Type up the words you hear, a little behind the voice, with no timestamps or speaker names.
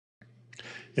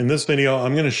In this video,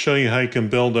 I'm going to show you how you can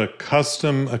build a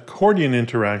custom accordion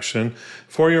interaction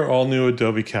for your all-new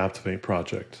Adobe Captivate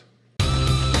project.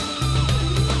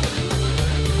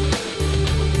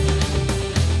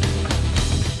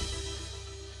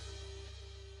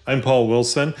 I'm Paul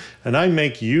Wilson, and I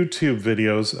make YouTube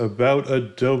videos about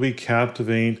Adobe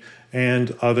Captivate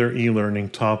and other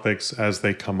e-learning topics as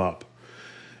they come up.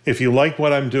 If you like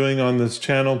what I'm doing on this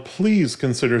channel, please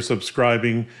consider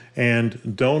subscribing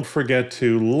and don't forget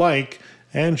to like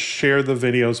and share the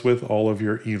videos with all of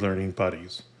your e-learning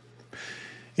buddies.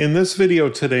 In this video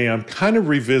today, I'm kind of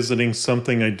revisiting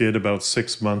something I did about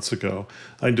 6 months ago.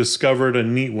 I discovered a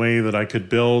neat way that I could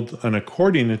build an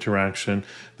accordion interaction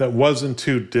that wasn't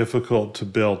too difficult to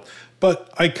build,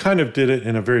 but I kind of did it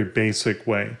in a very basic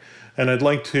way. And I'd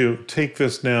like to take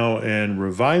this now and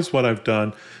revise what I've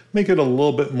done, make it a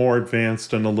little bit more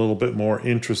advanced and a little bit more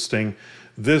interesting.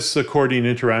 This accordion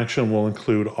interaction will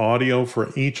include audio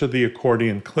for each of the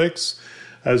accordion clicks,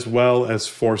 as well as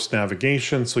forced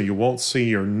navigation, so you won't see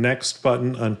your next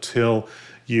button until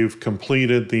you've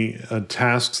completed the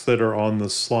tasks that are on the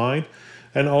slide.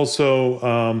 And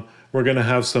also, we're going to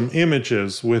have some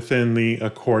images within the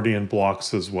accordion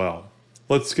blocks as well.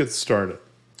 Let's get started.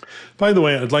 By the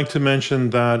way, I'd like to mention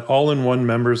that all-in-one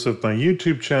members of my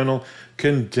YouTube channel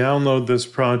can download this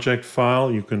project file.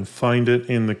 You can find it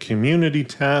in the Community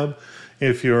tab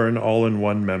if you're an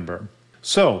all-in-one member.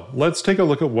 So let's take a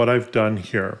look at what I've done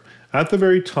here. At the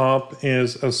very top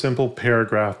is a simple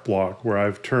paragraph block where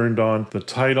I've turned on the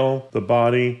title, the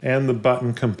body, and the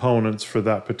button components for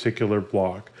that particular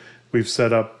block. We've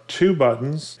set up 2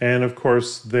 buttons, and of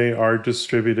course they are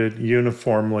distributed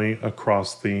uniformly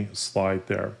across the slide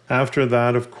there. After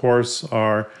that, of course,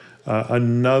 are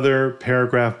another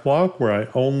paragraph block where I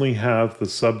only have the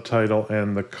subtitle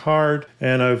and the card,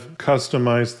 and I've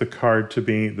customized the card to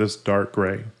be this dark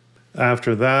gray.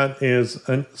 After that is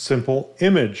a simple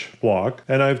image block,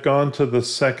 and I've gone to the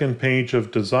second page of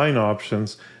design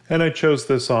options, and I chose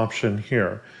this option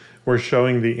here. We're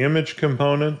showing the image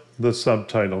component, the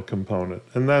subtitle component,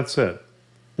 and that's it.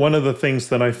 One of the things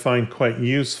that I find quite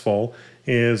useful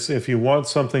is if you want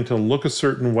something to look a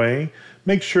certain way,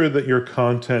 make sure that your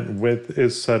content width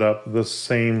is set up the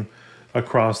same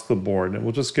across the board. It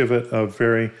will just give it a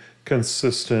very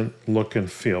consistent look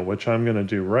and feel, which I'm going to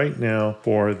do right now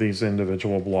for these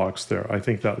individual blocks there. I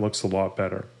think that looks a lot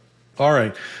better. All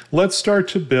right, let's start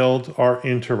to build our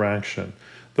interaction.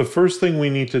 The first thing we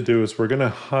need to do is we're going to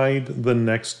hide the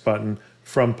next button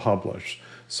from Publish.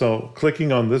 So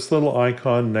clicking on this little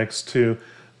icon next to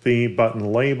the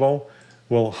button label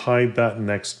will hide that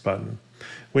next button.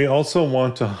 We also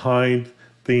want to hide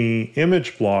the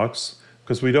image blocks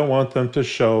because we don't want them to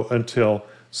show until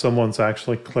someone's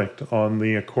actually clicked on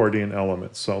the accordion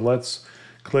element. So let's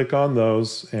click on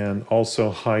those and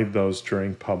also hide those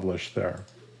during Publish there.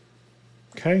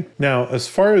 Okay, now as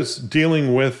far as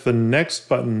dealing with the next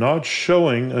button not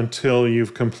showing until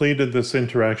you've completed this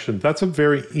interaction, that's a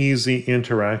very easy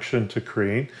interaction to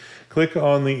create. Click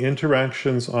on the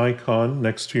interactions icon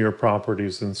next to your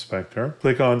properties inspector.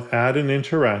 Click on add an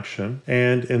interaction.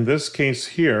 And in this case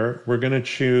here, we're going to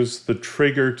choose the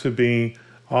trigger to be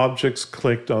objects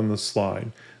clicked on the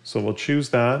slide. So we'll choose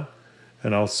that,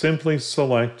 and I'll simply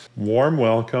select warm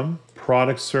welcome,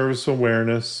 product service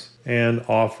awareness, and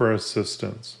offer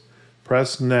assistance.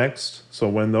 Press next. So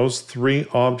when those 3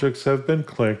 objects have been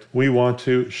clicked, we want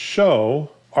to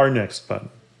show our next button.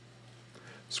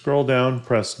 Scroll down,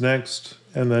 press next,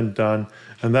 and then done.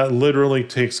 And that literally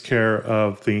takes care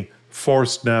of the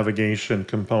forced navigation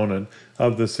component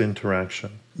of this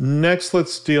interaction. Next,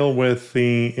 let's deal with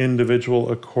the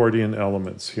individual accordion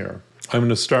elements here. I'm going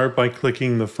to start by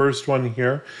clicking the first one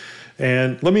here.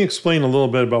 And let me explain a little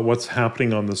bit about what's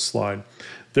happening on this slide.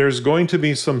 There's going to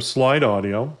be some slide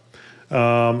audio.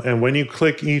 And when you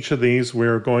click each of these,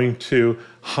 we're going to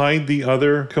hide the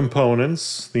other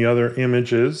components, the other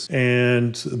images,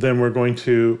 and then we're going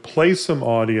to play some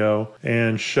audio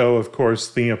and show, of course,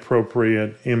 the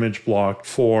appropriate image block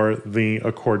for the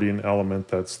accordion element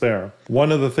that's there.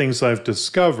 One of the things I've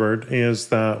discovered is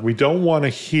that we don't want to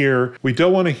hear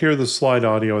the slide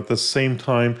audio at the same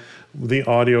time the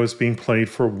audio is being played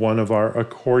for one of our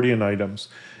accordion items.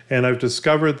 And I've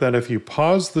discovered that if you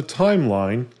pause the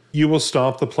timeline, you will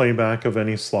stop the playback of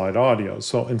any slide audio.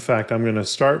 So in fact, I'm going to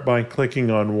start by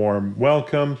clicking on warm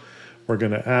welcome. We're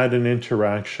going to add an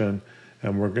interaction,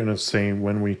 and we're going to say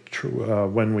when we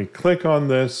click on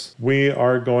this, we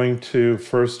are going to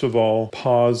first of all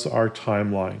pause our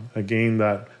timeline. Again,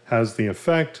 that has the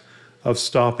effect of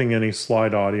stopping any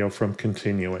slide audio from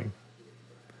continuing.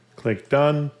 Click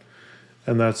done,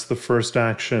 and that's the first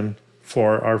action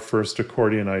for our first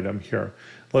accordion item here.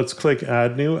 Let's click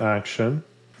Add New Action.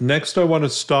 Next, I want to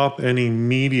stop any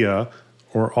media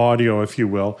or audio, if you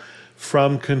will,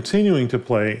 from continuing to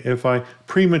play if I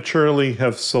prematurely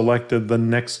have selected the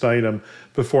next item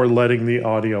before letting the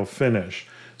audio finish.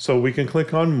 So we can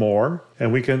click on More,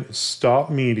 and we can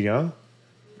stop media,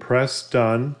 press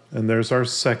Done, and there's our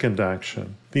second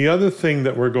action. The other thing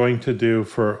that we're going to do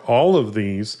for all of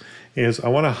these is I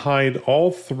want to hide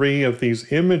all three of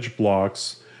these image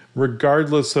blocks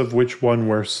regardless of which one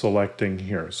we're selecting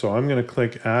here. So I'm going to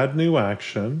click Add New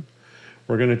Action.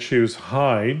 We're going to choose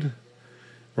Hide.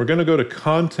 We're going to go to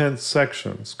Content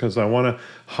Sections because I want to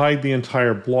hide the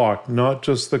entire block, not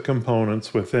just the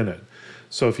components within it.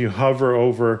 So if you hover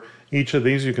over each of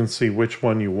these, you can see which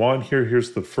one you want here.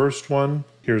 Here's the first one.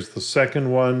 Here's the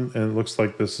second one. And it looks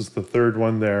like this is the third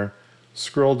one there.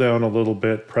 Scroll down a little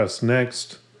bit, press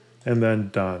Next, and then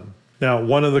Done. Now,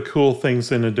 one of the cool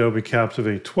things in Adobe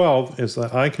Captivate 12 is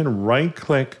that I can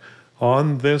right-click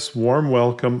on this warm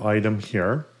welcome item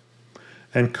here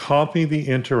and copy the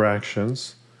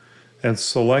interactions and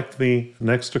select the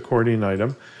next accordion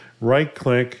item,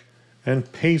 right-click,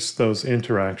 and paste those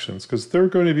interactions because they're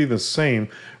going to be the same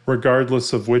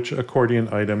regardless of which accordion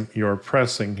item you're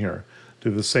pressing here.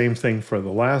 Do the same thing for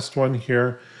the last one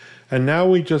here. And now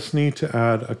we just need to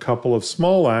add a couple of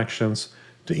small actions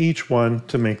to each one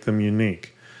to make them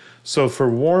unique. So for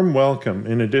warm welcome,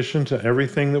 in addition to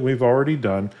everything that we've already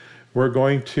done, we're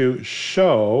going to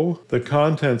show the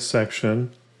content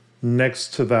section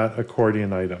next to that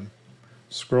accordion item.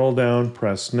 Scroll down,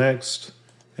 press Next,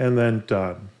 and then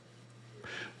Done.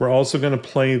 We're also going to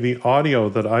play the audio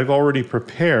that I've already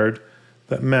prepared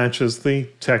that matches the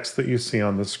text that you see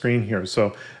on the screen here.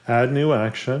 So Add New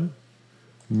Action,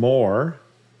 More,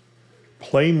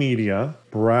 Play Media,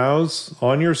 browse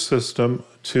on your system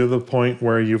to the point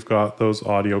where you've got those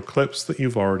audio clips that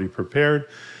you've already prepared,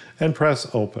 and press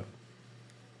Open.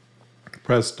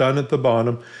 Press Done at the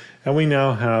bottom, and we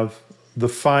now have the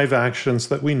 5 actions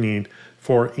that we need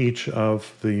for each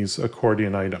of these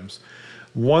accordion items.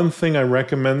 One thing I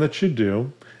recommend that you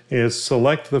do is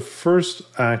select the first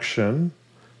action,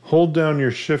 hold down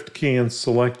your Shift key and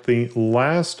select the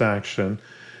last action,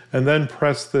 and then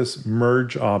press this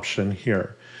Merge option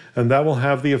here. And that will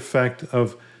have the effect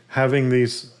of having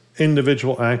these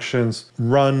individual actions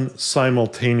run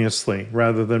simultaneously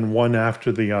rather than one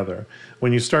after the other.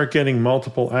 When you start getting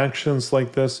multiple actions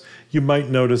like this, you might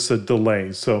notice a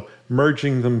delay. So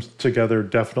merging them together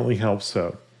definitely helps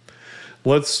out.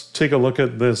 Let's take a look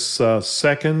at this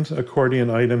second accordion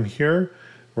item here.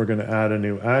 We're going to add a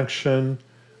new action.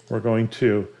 We're going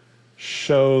to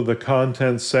show the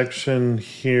content section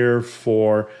here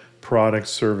for product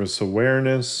service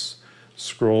awareness.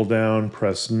 Scroll down,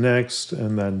 press Next,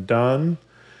 and then Done.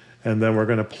 And then we're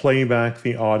going to play back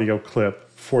the audio clip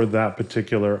for that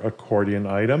particular accordion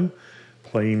item.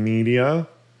 Play Media,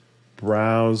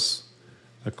 Browse,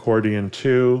 Accordion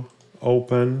 2,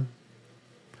 Open,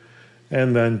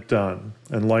 and then Done.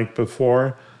 And like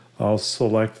before, I'll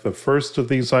select the first of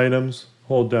these items,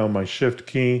 hold down my Shift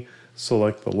key,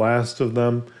 select the last of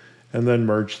them, and then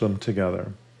merge them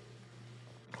together.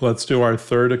 Let's do our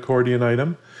third accordion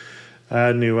item.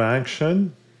 Add New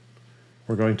Action.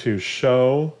 We're going to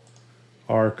show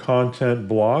our content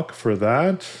block for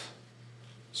that.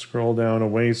 Scroll down a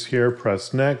ways here,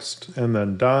 press Next, and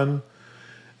then Done.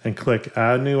 And click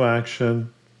Add New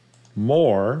Action,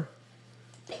 More,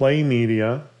 Play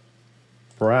Media,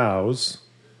 Browse,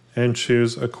 and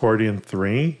choose Accordion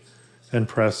 3, and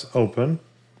press Open,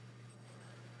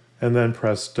 and then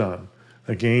press Done.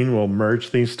 Again, we'll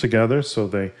merge these together so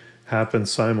they happen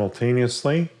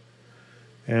simultaneously,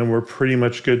 and we're pretty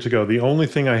much good to go. The only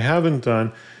thing I haven't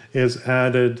done is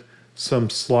added some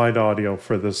slide audio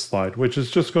for this slide, which is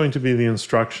just going to be the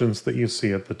instructions that you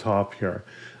see at the top here.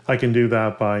 I can do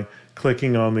that by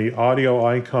clicking on the audio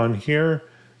icon here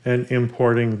and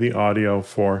importing the audio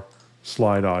for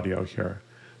slide audio here.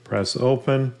 Press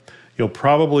Open. You'll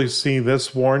probably see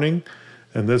this warning,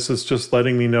 and this is just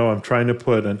letting me know I'm trying to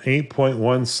put an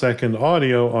 8.1 second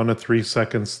audio on a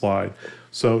 3-second slide.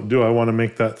 So do I want to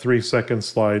make that 3-second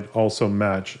slide also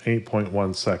match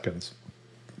 8.1 seconds?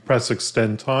 Press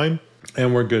Extend Time,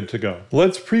 and we're good to go.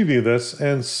 Let's preview this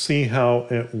and see how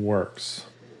it works.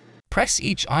 Press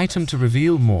each item to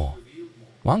reveal more.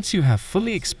 Once you have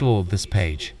fully explored this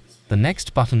page, the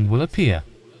next button will appear,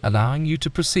 allowing you to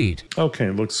proceed. Okay,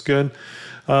 looks good.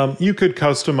 You could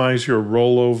customize your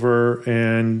rollover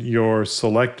and your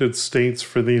selected states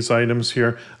for these items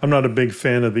here. I'm not a big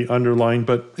fan of the underline,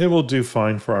 but it will do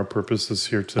fine for our purposes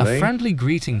here today. A friendly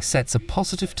greeting sets a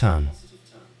positive tone.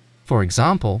 For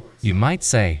example, you might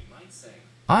say,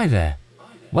 Hi there.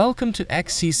 Welcome to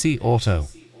XCC Auto.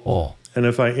 Or, And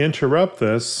if I interrupt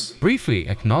this, briefly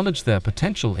acknowledge their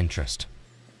potential interest.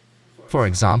 For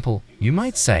example, you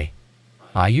might say,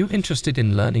 "Are you interested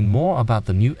in learning more about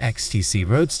the new XTC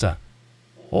Roadster?"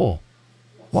 Or,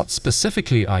 "What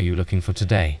specifically are you looking for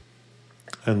today?"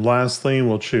 and lastly,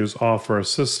 we'll choose Offer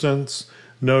Assistance.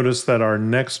 Notice that our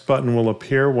next button will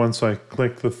appear once I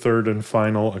click the third and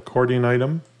final accordion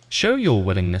item. Show your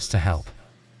willingness to help.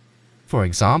 For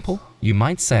example, you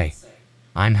might say,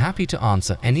 "I'm happy to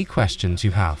answer any questions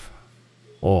you have."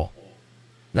 Or,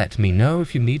 "Let me know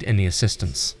if you need any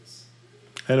assistance."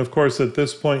 And of course, at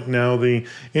this point now, the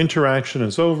interaction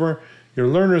is over. Your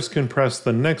learners can press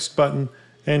the next button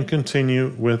and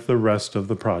continue with the rest of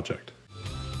the project.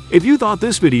 If you thought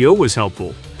this video was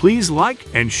helpful, please like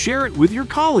and share it with your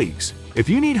colleagues. If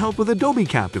you need help with Adobe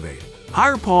Captivate,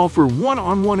 hire Paul for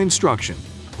one-on-one instruction.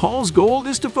 Paul's goal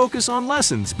is to focus on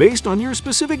lessons based on your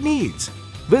specific needs.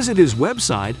 Visit his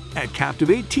website at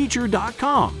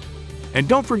captivateteacher.com. And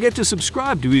don't forget to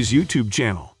subscribe to his YouTube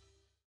channel.